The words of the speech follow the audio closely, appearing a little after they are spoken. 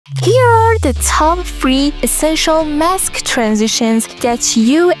Here are the top 3 essential mask transitions that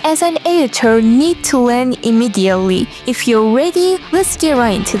you as an editor need to learn immediately. If you're ready, let's get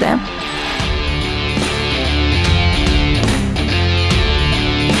right into them.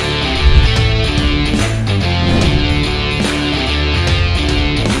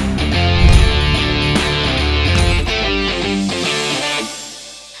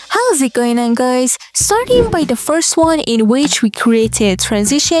 How's it going on, guys? Starting by the first one, in which we created a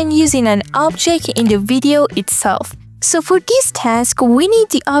transition using an object in the video itself. So for this task, we need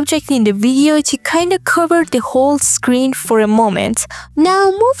the object in the video to kind of cover the whole screen for a moment.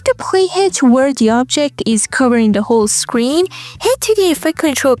 Now move the playhead to where the object is covering the whole screen, head to the effect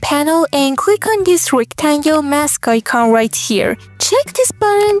control panel and click on this rectangle mask icon right here. Check this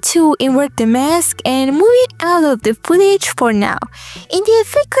button to invert the mask and move it out of the footage for now. In the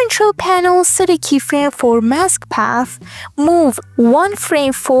effect control panel, set a keyframe for mask path. Move 1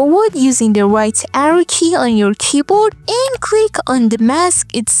 frame forward using the right arrow key on your keyboard and click on the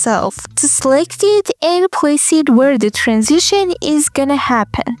mask itself to select it and place it where the transition is gonna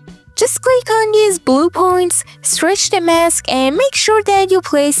happen. Just click on these blue points, stretch the mask and make sure that you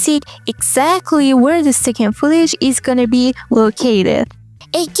place it exactly where the second footage is gonna be located.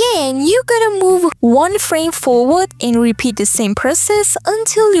 Again, you gotta move 1 frame forward and repeat the same process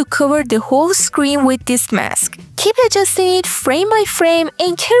until you cover the whole screen with this mask. Keep adjusting it frame by frame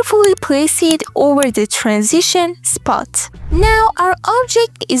and carefully place it over the transition spot. Now our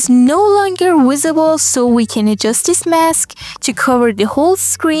object is no longer visible, so we can adjust this mask to cover the whole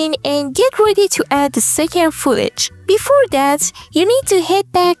screen and get ready to add the second footage. Before that, you need to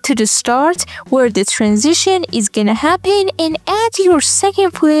head back to the start where the transition is gonna happen and add your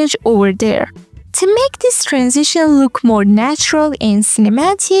second footage over there. To make this transition look more natural and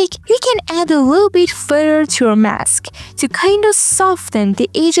cinematic, you can add a little bit further to your mask to kind of soften the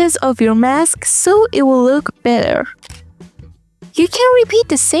edges of your mask so it will look better. You can repeat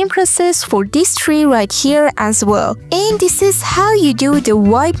the same process for this tree right here as well. And this is how you do the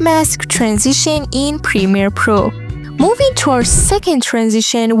wipe mask transition in Premiere Pro. Moving to our second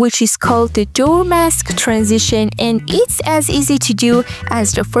transition, which is called the door mask transition, and it's as easy to do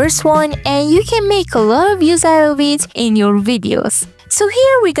as the first one and you can make a lot of use out of it in your videos. So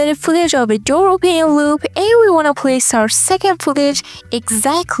here we got a footage of a door opening loop and we want to place our second footage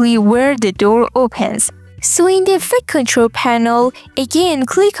exactly where the door opens. So in the effect control panel, again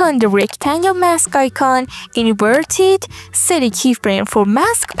click on the rectangle mask icon, invert it, set a keyframe for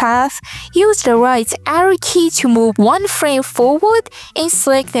mask path, use the right arrow key to move 1 frame forward and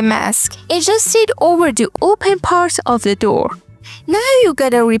select the mask. Adjust it over the open part of the door. Now you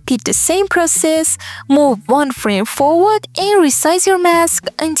gotta repeat the same process, move 1 frame forward and resize your mask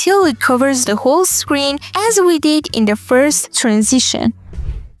until it covers the whole screen as we did in the first transition.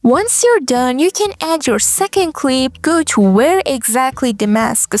 Once you're done, you can add your second clip, go to where exactly the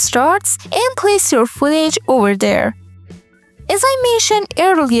mask starts, and place your footage over there. As I mentioned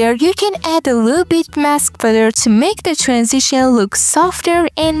earlier, you can add a little bit mask filler to make the transition look softer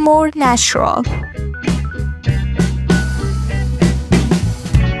and more natural.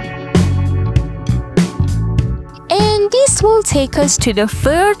 This will take us to the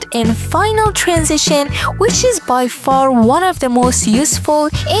third and final transition, which is by far one of the most useful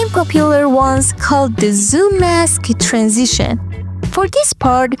and popular ones, called the zoom mask transition. For this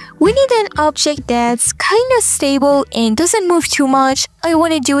part, we need an object that's kind of stable and doesn't move too much. I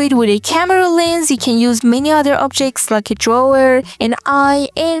want to do it with a camera lens. You can use many other objects like a drawer, an eye,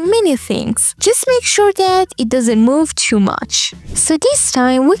 and many things. Just make sure that it doesn't move too much. So this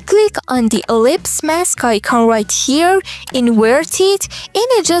time, we click on the ellipse mask icon right here, invert it, and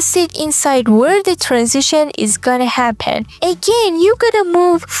adjust it inside where the transition is gonna happen. Again, you gotta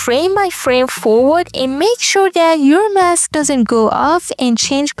move frame by frame forward and make sure that your mask doesn't go off and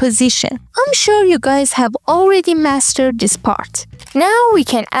change position. I'm sure you guys have already mastered this part. Now we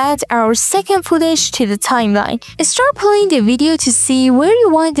can add our second footage to the timeline. Start playing the video to see where you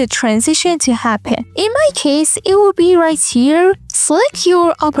want the transition to happen. In my case, it will be right here. Select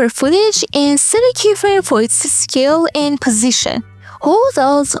your upper footage and set a keyframe for its scale and position. Hold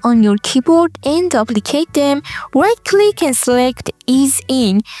Alt on your keyboard and duplicate them. Right-click and select Ease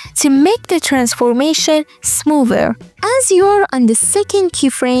In to make the transformation smoother. As you are on the second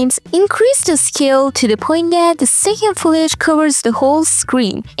keyframes, increase the scale to the point that the second footage covers the whole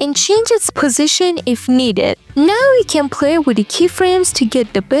screen and change its position if needed. Now you can play with the keyframes to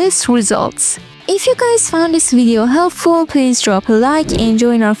get the best results. If you guys found this video helpful, please drop a like and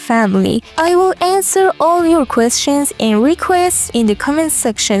join our family. I will answer all your questions and requests in the comment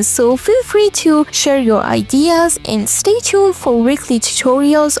section, so feel free to share your ideas and stay tuned for weekly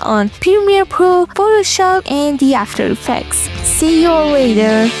tutorials on Premiere Pro, Photoshop, and the After Effects. See you all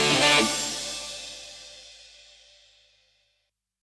later.